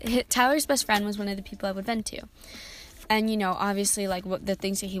Tyler's best friend was one of the people I would vent to. And, obviously, what the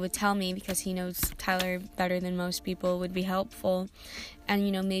things that he would tell me, because he knows Tyler better than most people, would be helpful. And,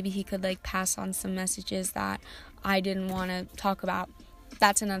 maybe he could, pass on some messages that I didn't want to talk about.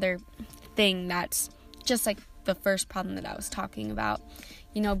 That's another thing that's just, the first problem that I was talking about.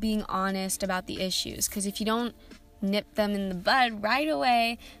 Being honest about the issues. Because if you don't nip them in the bud right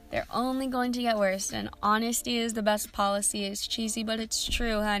away, they're only going to get worse. And honesty is the best policy. It's cheesy, but it's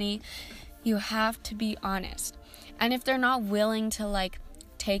true, honey. You have to be honest. And if they're not willing to,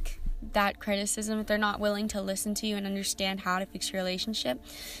 take that criticism, if they're not willing to listen to you and understand how to fix your relationship,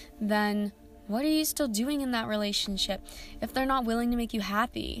 then what are you still doing in that relationship? If they're not willing to make you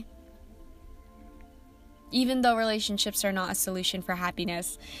happy, even though relationships are not a solution for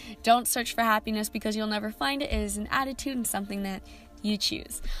happiness, don't search for happiness because you'll never find it. It is an attitude and something that you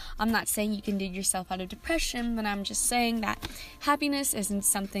choose. I'm not saying you can dig yourself out of depression, but I'm just saying that happiness isn't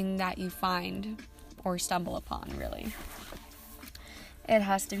something that you find or stumble upon, really. It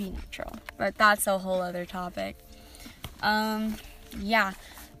has to be natural, but that's a whole other topic. Yeah.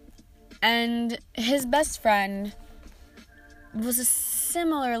 And his best friend was a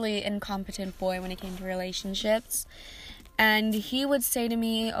similarly incompetent boy when it came to relationships, and he would say to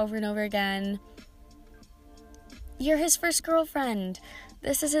me over and over again, "You're his first girlfriend.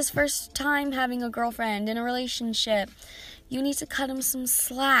 This is his first time having a girlfriend in a relationship. You need to cut him some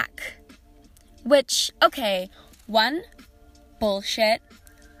slack." Which, okay, 1, bullshit.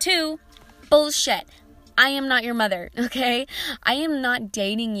 2, bullshit. I am not your mother, okay? I am not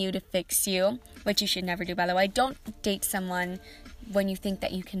dating you to fix you, which you should never do, by the way. Don't date someone when you think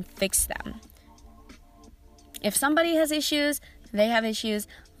that you can fix them. If somebody has issues, they have issues.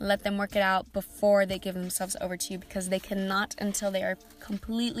 Let them work it out before they give themselves over to you, because they cannot until they are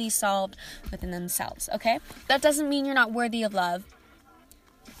completely solved within themselves, okay? That doesn't mean you're not worthy of love.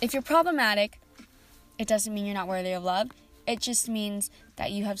 If you're problematic, it doesn't mean you're not worthy of love. It just means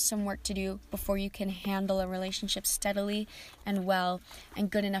that you have some work to do before you can handle a relationship steadily and well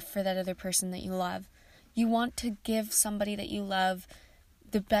and good enough for that other person that you love. You want to give somebody that you love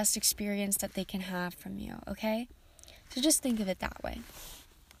the best experience that they can have from you, okay? So just think of it that way.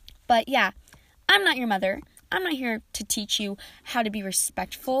 But yeah, I'm not your mother. I'm not here to teach you how to be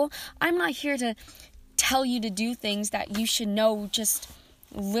respectful. I'm not here to tell you to do things that you should know just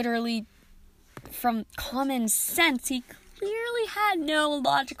literally from common sense. He clearly had no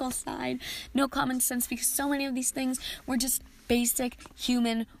logical side, no common sense, because so many of these things were just basic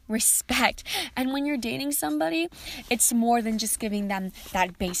human respect. And when you're dating somebody, it's more than just giving them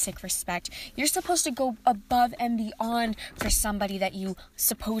that basic respect. You're supposed to go above and beyond for somebody that you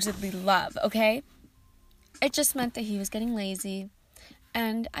supposedly love, okay? It just meant that he was getting lazy,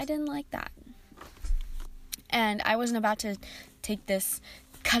 and I didn't like that. And I wasn't about to take this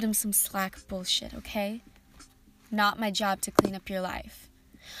cut him some slack bullshit, okay? Not my job to clean up your life.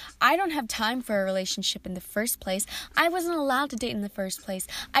 I don't have time for a relationship in the first place. I wasn't allowed to date in the first place.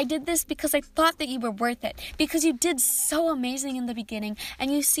 I did this because I thought that you were worth it. Because you did so amazing in the beginning,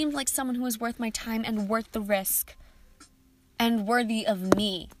 and you seemed like someone who was worth my time and worth the risk. And worthy of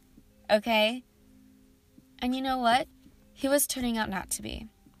me. Okay? And you know what? He was turning out not to be.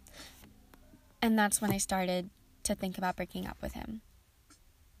 And that's when I started to think about breaking up with him.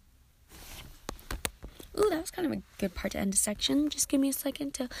 Ooh, that was kind of a good part to end a section. Just give me a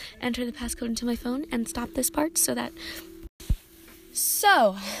second to enter the passcode into my phone and stop this part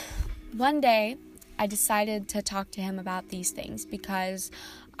So, one day, I decided to talk to him about these things because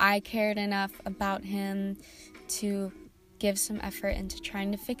I cared enough about him to give some effort into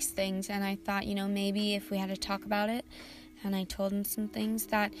trying to fix things. And I thought, maybe if we had to talk about it and I told him some things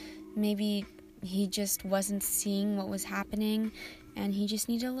that maybe he just wasn't seeing what was happening and he just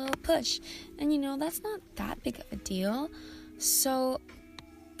needed a little push. And that's not that big of a deal. So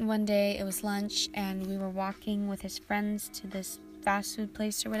one day it was lunch and we were walking with his friends to this fast food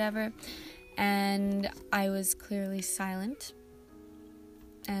place or whatever, and I was clearly silent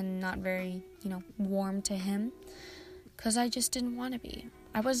and not very, warm to him because I just didn't want to be.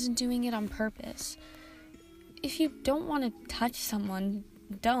 I wasn't doing it on purpose. If you don't want to touch someone,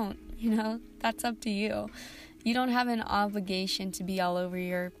 don't, that's up to you. You don't have an obligation to be all over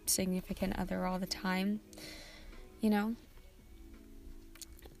your significant other all the time,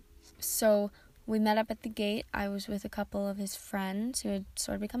 So we met up at the gate. I was with a couple of his friends who had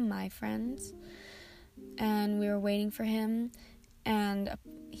sort of become my friends, and we were waiting for him, and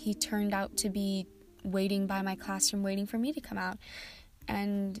he turned out to be waiting by my classroom, waiting for me to come out.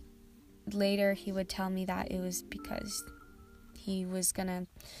 And later he would tell me that it was because he was gonna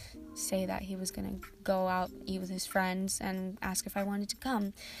say that he was gonna go out, eat with his friends, and ask if I wanted to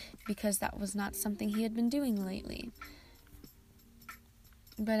come, because that was not something he had been doing lately.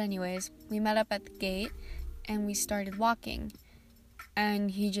 But anyways, we met up at the gate, and we started walking,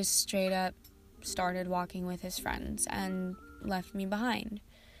 and he just straight up started walking with his friends, and left me behind.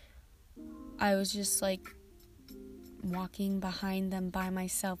 I was just, walking behind them by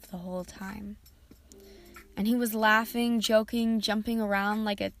myself the whole time. And he was laughing, joking, jumping around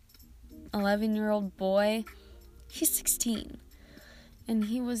like a 11-year-old boy. He's 16. And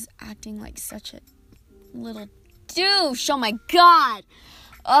he was acting like such a little douche. Oh my God.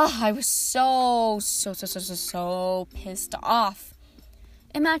 Oh, I was so pissed off.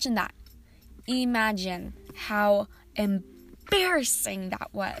 Imagine that. Imagine how embarrassing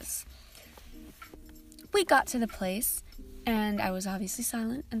that was. We got to the place, and I was obviously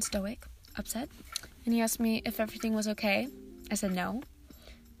silent and stoic, upset. And he asked me if everything was okay. I said no.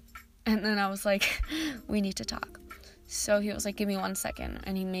 And then I was like, we need to talk. So he was like, give me 1 second.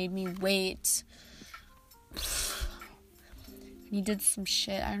 And he made me wait. And he did some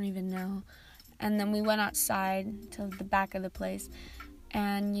shit, I don't even know. And then we went outside to the back of the place.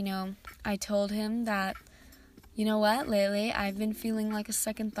 And, I told him that, you know what, lately I've been feeling like a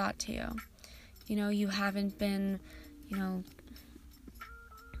second thought to you. You haven't been,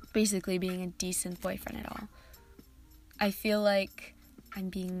 basically being a decent boyfriend at all. I feel like I'm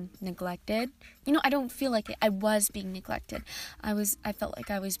being neglected. I don't feel like it. I was being neglected. I felt like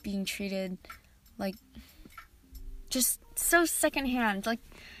I was being treated like just so secondhand.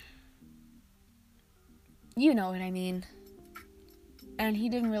 You know what I mean. And he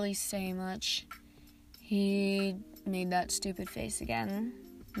didn't really say much. He made that stupid face again,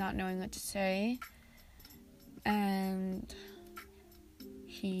 not knowing what to say. And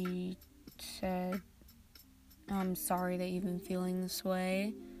he said, I'm sorry that you've been feeling this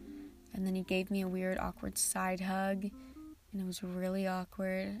way. And then he gave me a weird, awkward side hug. And it was really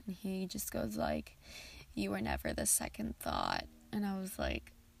awkward. And he just goes like, you were never the second thought. And I was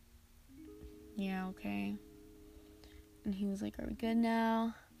like, yeah, okay. And he was like, are we good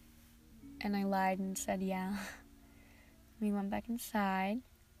now? And I lied and said, yeah. We went back inside.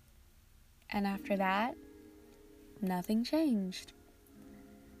 And after that, nothing changed.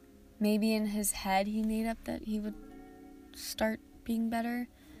 Maybe in his head he made up that he would start being better.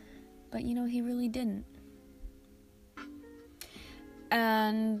 But, he really didn't.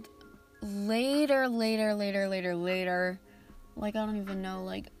 And later, I don't even know,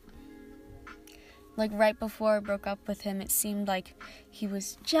 right before I broke up with him, it seemed like he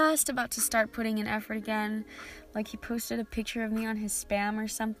was just about to start putting in effort again. Like, he posted a picture of me on his spam or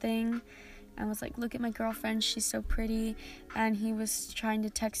something, and was like, look at my girlfriend, she's so pretty, and he was trying to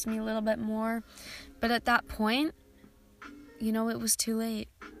text me a little bit more. But at that point, it was too late.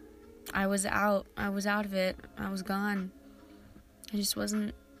 I was out of it. I was gone. I just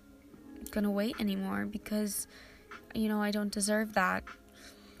wasn't gonna wait anymore, because, I don't deserve that.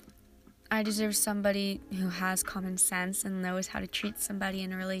 I deserve somebody who has common sense and knows how to treat somebody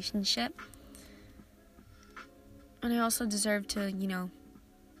in a relationship. And I also deserve to,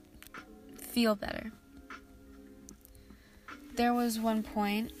 feel better. There was one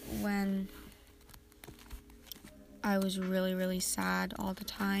point when I was really, really sad all the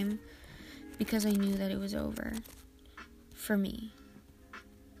time, because I knew that it was over for me.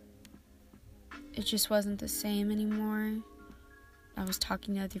 It just wasn't the same anymore. I was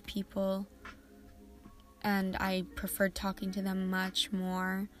talking to other people, and I preferred talking to them much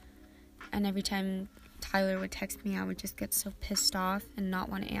more. And every time Tyler would text me, I would just get so pissed off and not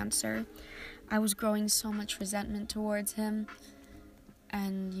want to answer. I was growing so much resentment towards him,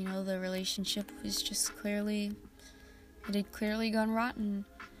 and, the relationship was just it had clearly gone rotten.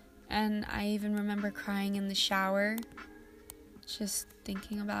 And I even remember crying in the shower, just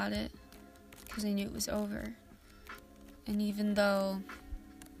thinking about it, because I knew it was over. And even though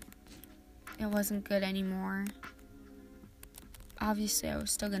it wasn't good anymore, obviously I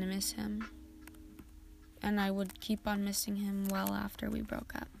was still going to miss him. And I would keep on missing him well after we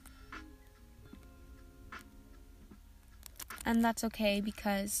broke up. And that's okay,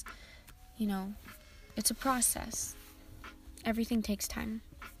 because, it's a process. Everything takes time.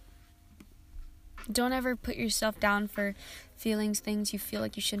 Don't ever put yourself down for things you feel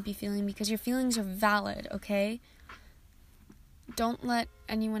like you shouldn't be feeling, because your feelings are valid, okay? Don't let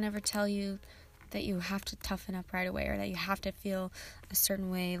anyone ever tell you that you have to toughen up right away, or that you have to feel a certain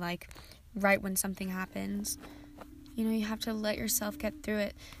way, right when something happens. You have to let yourself get through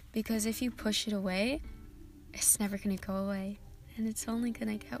it, because if you push it away, it's never going to go away, and it's only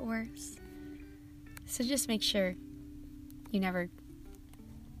going to get worse. So just make sure you never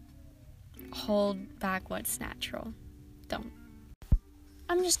hold back what's natural. Don't.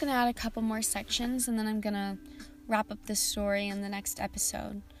 I'm just going to add a couple more sections, and then I'm going to wrap up this story in the next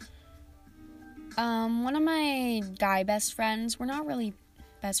episode. One of my guy best friends, we're not really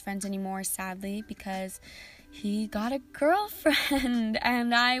best friends anymore, sadly, because he got a girlfriend,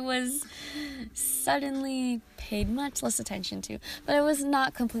 and I was suddenly paid much less attention to. But it was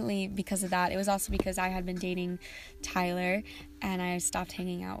not completely because of that. It was also because I had been dating Tyler, and I stopped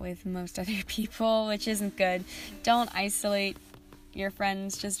hanging out with most other people, which isn't good. Don't isolate your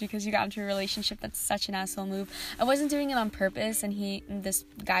friends just because you got into a relationship. That's such an asshole move. I wasn't doing it on purpose, and this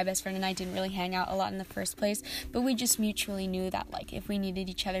guy best friend and I didn't really hang out a lot in the first place, but we just mutually knew that, if we needed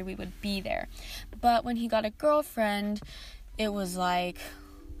each other, we would be there. But when he got a girlfriend, it was the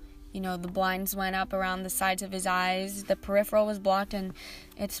blinds went up around the sides of his eyes, the peripheral was blocked, and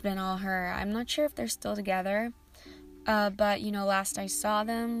it's been all her. I'm not sure if they're still together, but last I saw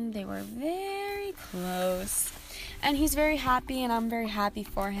them, they were very close. And he's very happy, and I'm very happy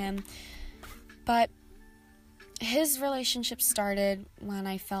for him. But his relationship started when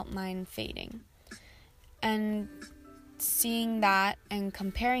I felt mine fading. And seeing that and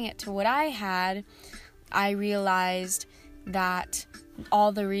comparing it to what I had, I realized that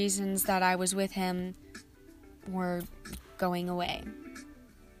all the reasons that I was with him were going away.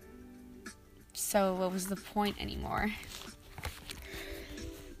 So what was the point anymore?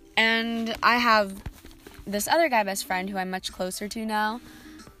 And I have this other guy best friend who I'm much closer to now,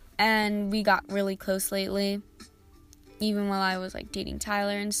 and we got really close lately, even while I was dating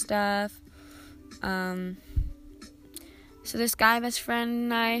Tyler and stuff. So this guy best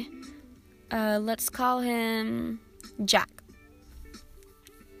friend and I, let's call him Jack.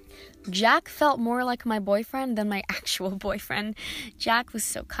 Jack felt more like my boyfriend than my actual boyfriend. Jack was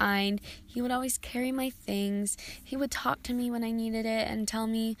so kind. He would always carry my things. He would talk to me when I needed it and tell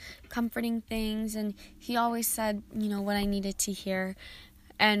me comforting things. And he always said, what I needed to hear.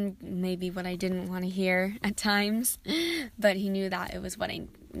 And maybe what I didn't want to hear at times. But he knew that it was what I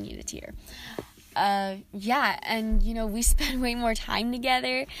needed to hear. And, we spent way more time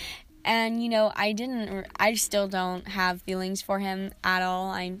together. And, I still don't have feelings for him at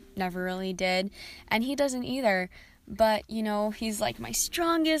all. I never really did. And he doesn't either. But, he's my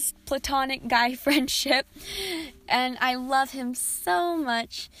strongest platonic guy friendship. And I love him so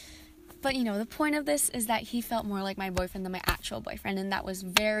much. But, the point of this is that he felt more like my boyfriend than my actual boyfriend. And that was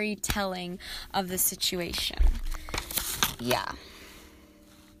very telling of the situation. yeah.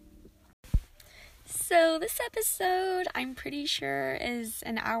 So this episode, I'm pretty sure, is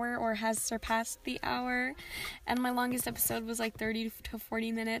an hour or has surpassed the hour, and my longest episode was like 30 to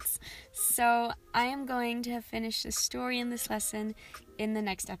 40 minutes. So I am going to finish this story in this lesson in the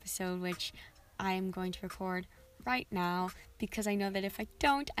next episode, which I am going to record right now, because I know that if I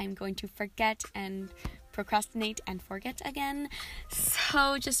don't, I'm going to forget and procrastinate and forget again.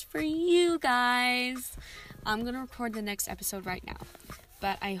 So just for you guys, I'm going to record the next episode right now.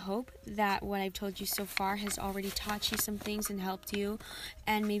 But I hope that what I've told you so far has already taught you some things and helped you.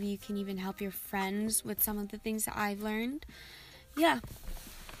 And maybe you can even help your friends with some of the things that I've learned. Yeah.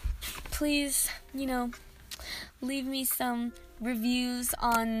 Please, leave me some reviews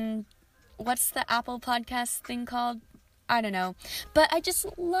on, what's the Apple Podcast thing called? I don't know. But I just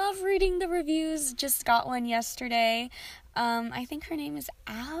love reading the reviews. Just got one yesterday. I think her name is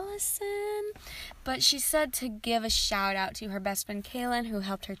Allison, but she said to give a shout out to her best friend Kaylin, who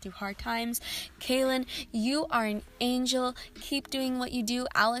helped her through hard times. Kaylin, you are an angel. Keep doing what you do.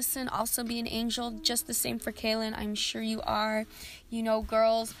 Allison, also be an angel. Just the same for Kaylin. I'm sure you are.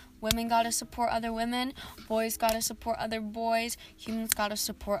 Girls, women gotta support other women. Boys gotta support other boys. Humans gotta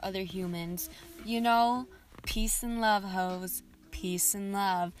support other humans. Peace and love, hoes. Peace and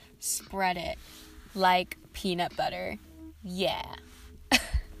love. Spread it like peanut butter. Yeah.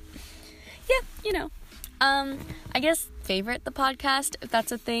 Yeah, I guess favorite the podcast, if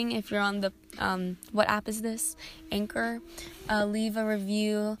that's a thing. If you're on the, what app is this? Anchor. Leave a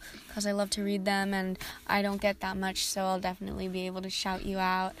review, because I love to read them, and I don't get that much, so I'll definitely be able to shout you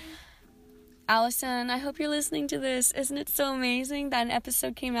out. Allison, I hope you're listening to this. Isn't it so amazing that an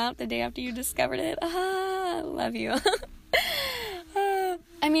episode came out the day after you discovered it? Love you.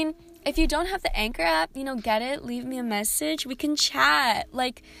 If you don't have the Anchor app, get it, leave me a message. We can chat.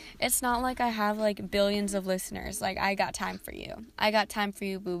 It's not like I have, billions of listeners. I got time for you. I got time for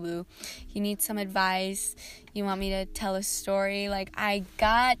you, boo-boo. You need some advice. You want me to tell a story? I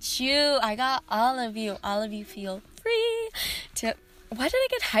got you. I got all of you. All of you feel free to... Why did I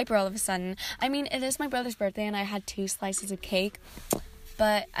get hyper all of a sudden? It is my brother's birthday, and I had 2 slices of cake.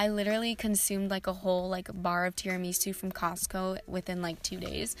 But I literally consumed a whole bar of tiramisu from Costco within 2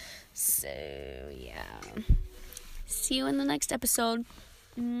 days. So yeah. See you in the next episode.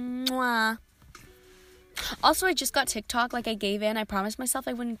 Mwah. Also, I just got TikTok. I gave in. I promised myself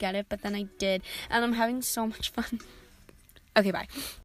I wouldn't get it, but then I did. And I'm having so much fun. Okay, bye.